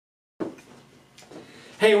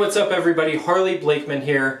Hey, what's up everybody? Harley Blakeman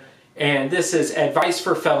here, and this is Advice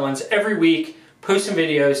for Felons. Every week, posting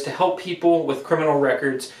videos to help people with criminal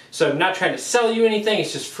records. So I'm not trying to sell you anything,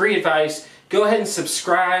 it's just free advice. Go ahead and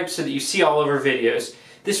subscribe so that you see all of our videos.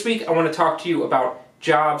 This week, I want to talk to you about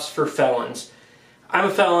jobs for felons. I'm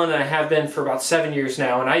a felon and I have been for about 7 years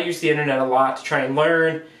now, and I use the internet a lot to try and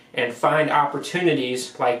learn and find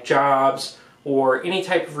opportunities like jobs or any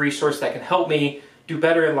type of resource that can help me do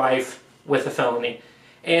better in life with a felony.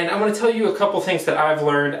 And I'm going to tell you a couple things that I've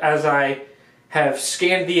learned as I have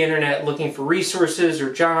scanned the internet looking for resources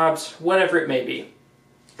or jobs, whatever it may be.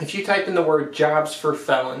 If you type in the word jobs for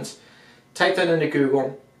felons, type that into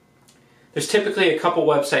Google, there's typically a couple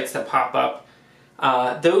websites that pop up.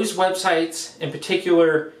 Those websites in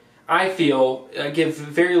particular, I feel, give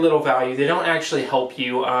very little value. They don't actually help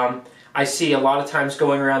you. I see a lot of times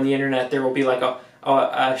going around the internet, there will be like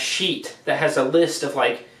a sheet that has a list of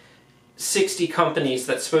like 60 companies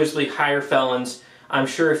that supposedly hire felons. I'm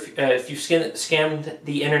sure if you've scanned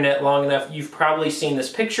the internet long enough, you've probably seen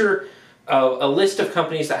this picture of a list of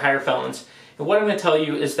companies that hire felons. And what I'm going to tell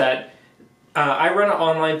you is that I run an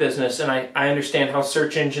online business, and I understand how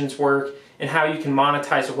search engines work and how you can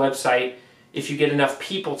monetize a website if you get enough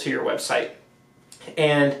people to your website.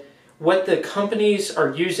 And what the companies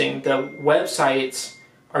are using, the websites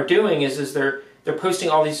are doing is they're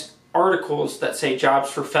posting all these articles that say jobs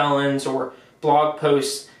for felons or blog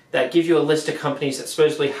posts that give you a list of companies that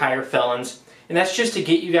supposedly hire felons. And that's just to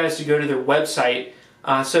get you guys to go to their website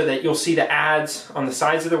so that you'll see the ads on the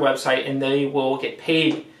sides of their website, and they will get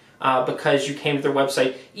paid because you came to their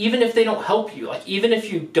website. Even if they don't help you, like even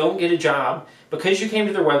if you don't get a job, because you came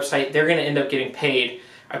to their website, they're going to end up getting paid.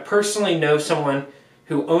 I personally know someone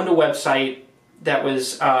who owned a website that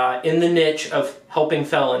was in the niche of helping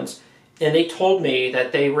felons, and they told me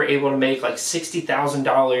that they were able to make like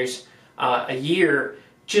 $60,000 a year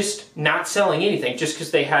just not selling anything, just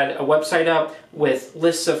because they had a website up with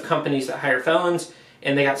lists of companies that hire felons,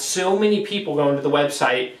 and they got so many people going to the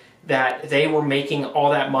website that they were making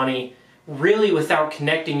all that money really without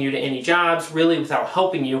connecting you to any jobs, really without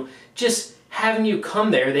helping you, just having you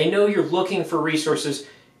come there. They know you're looking for resources,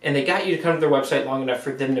 and they got you to come to their website long enough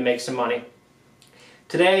for them to make some money.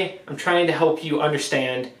 Today, I'm trying to help you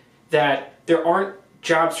understand that there aren't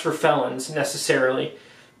jobs for felons necessarily.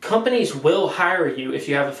 Companies will hire you if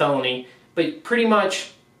you have a felony, but pretty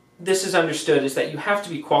much this is understood is that you have to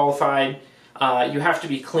be qualified, you have to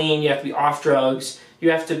be clean, you have to be off drugs,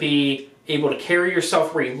 you have to be able to carry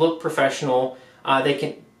yourself where you look professional.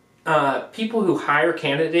 People who hire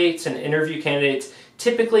candidates and interview candidates,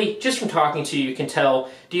 typically, just from talking to you, you can tell,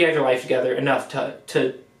 do you have your life together enough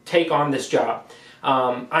to take on this job?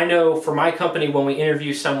 I know for my company, when we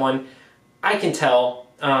interview someone, I can tell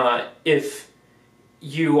if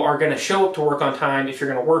you are going to show up to work on time, if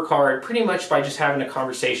you're going to work hard, pretty much by just having a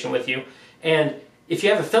conversation with you. And if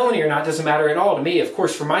you have a felony or not doesn't matter at all to me. Of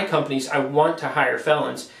course, for my companies, I want to hire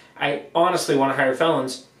felons. I honestly want to hire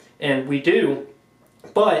felons, and we do.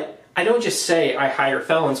 But I don't just say I hire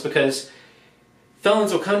felons, because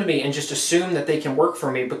felons will come to me and just assume that they can work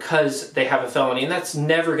for me because they have a felony, and that's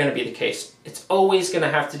never going to be the case. It's always going to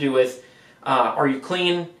have to do with, are you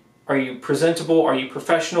clean? Are you presentable? Are you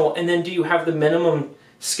professional? And then do you have the minimum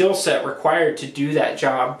skill set required to do that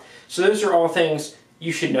job? So those are all things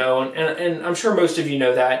you should know, and I'm sure most of you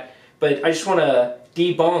know that, but I just want to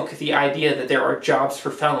debunk the idea that there are jobs for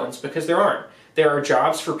felons, because there aren't. There are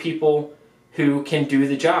jobs for people who can do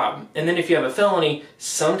the job. And then if you have a felony,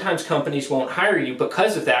 sometimes companies won't hire you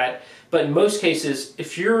because of that, but in most cases,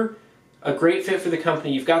 if you're a great fit for the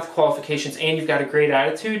company, you've got the qualifications, and you've got a great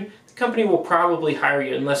attitude, the company will probably hire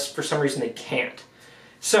you unless for some reason they can't.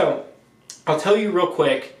 So, I'll tell you real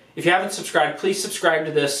quick, if you haven't subscribed, please subscribe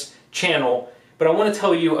to this channel, but I want to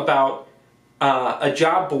tell you about a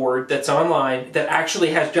job board that's online that actually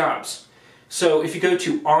has jobs. So if you go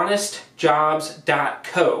to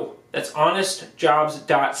honestjobs.co, that's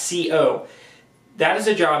honestjobs.co, that is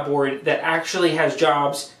a job board that actually has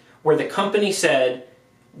jobs where the company said,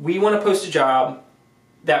 we want to post a job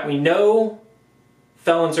that we know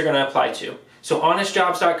felons are going to apply to. So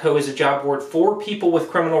honestjobs.co is a job board for people with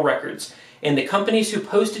criminal records. And the companies who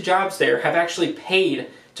posted jobs there have actually paid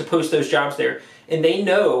to post those jobs there. And they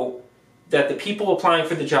know that the people applying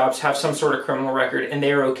for the jobs have some sort of criminal record, and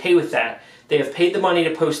they are okay with that. They have paid the money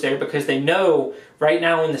to post there because they know right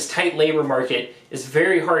now in this tight labor market, it's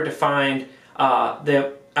very hard to find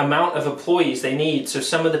the amount of employees they need. So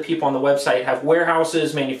some of the people on the website have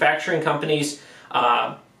warehouses, manufacturing companies,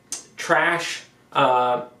 trash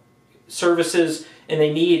services, and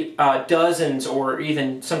they need dozens or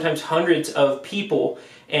even sometimes hundreds of people.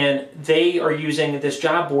 and they are using this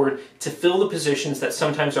job board to fill the positions that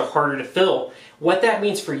sometimes are harder to fill. What that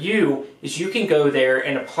means for you is you can go there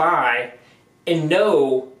and apply and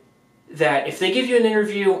know that if they give you an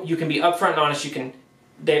interview, you can be upfront and honest.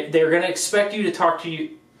 They're going to expect you to talk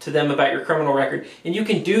to them about your criminal record, and you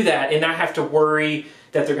can do that and not have to worry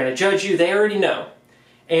that they're going to judge you. They already know,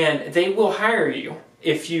 and they will hire you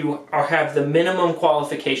if you have the minimum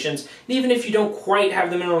qualifications. And even if you don't quite have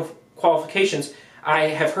the minimum qualifications, I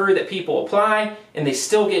have heard that people apply and they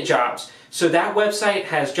still get jobs. So that website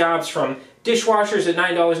has jobs from dishwashers at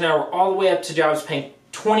 $9 an hour all the way up to jobs paying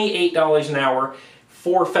 $28 an hour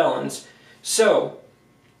for felons. So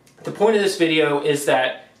the point of this video is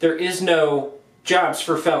that there is no jobs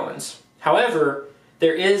for felons. However,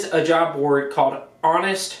 there is a job board called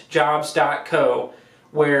honestjobs.co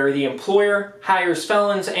where the employer hires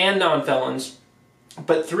felons and non-felons.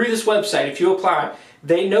 But through this website, if you apply,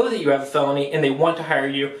 they know that you have a felony and they want to hire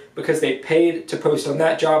you because they paid to post on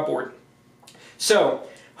that job board. So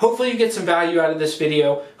hopefully you get some value out of this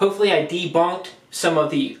video. Hopefully I debunked some of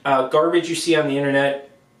the garbage you see on the internet.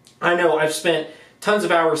 I know I've spent tons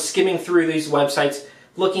of hours skimming through these websites,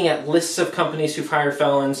 looking at lists of companies who've hired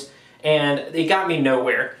felons, and they got me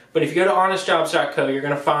nowhere. But if you go to honestjobs.co, you're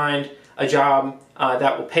going to find a job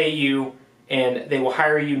that will pay you, and they will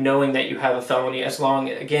hire you knowing that you have a felony as long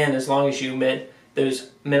as you meet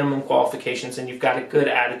those minimum qualifications and you've got a good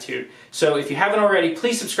attitude. So if you haven't already,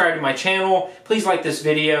 please subscribe to my channel, please like this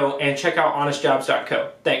video, and check out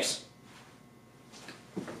honestjobs.co. Thanks.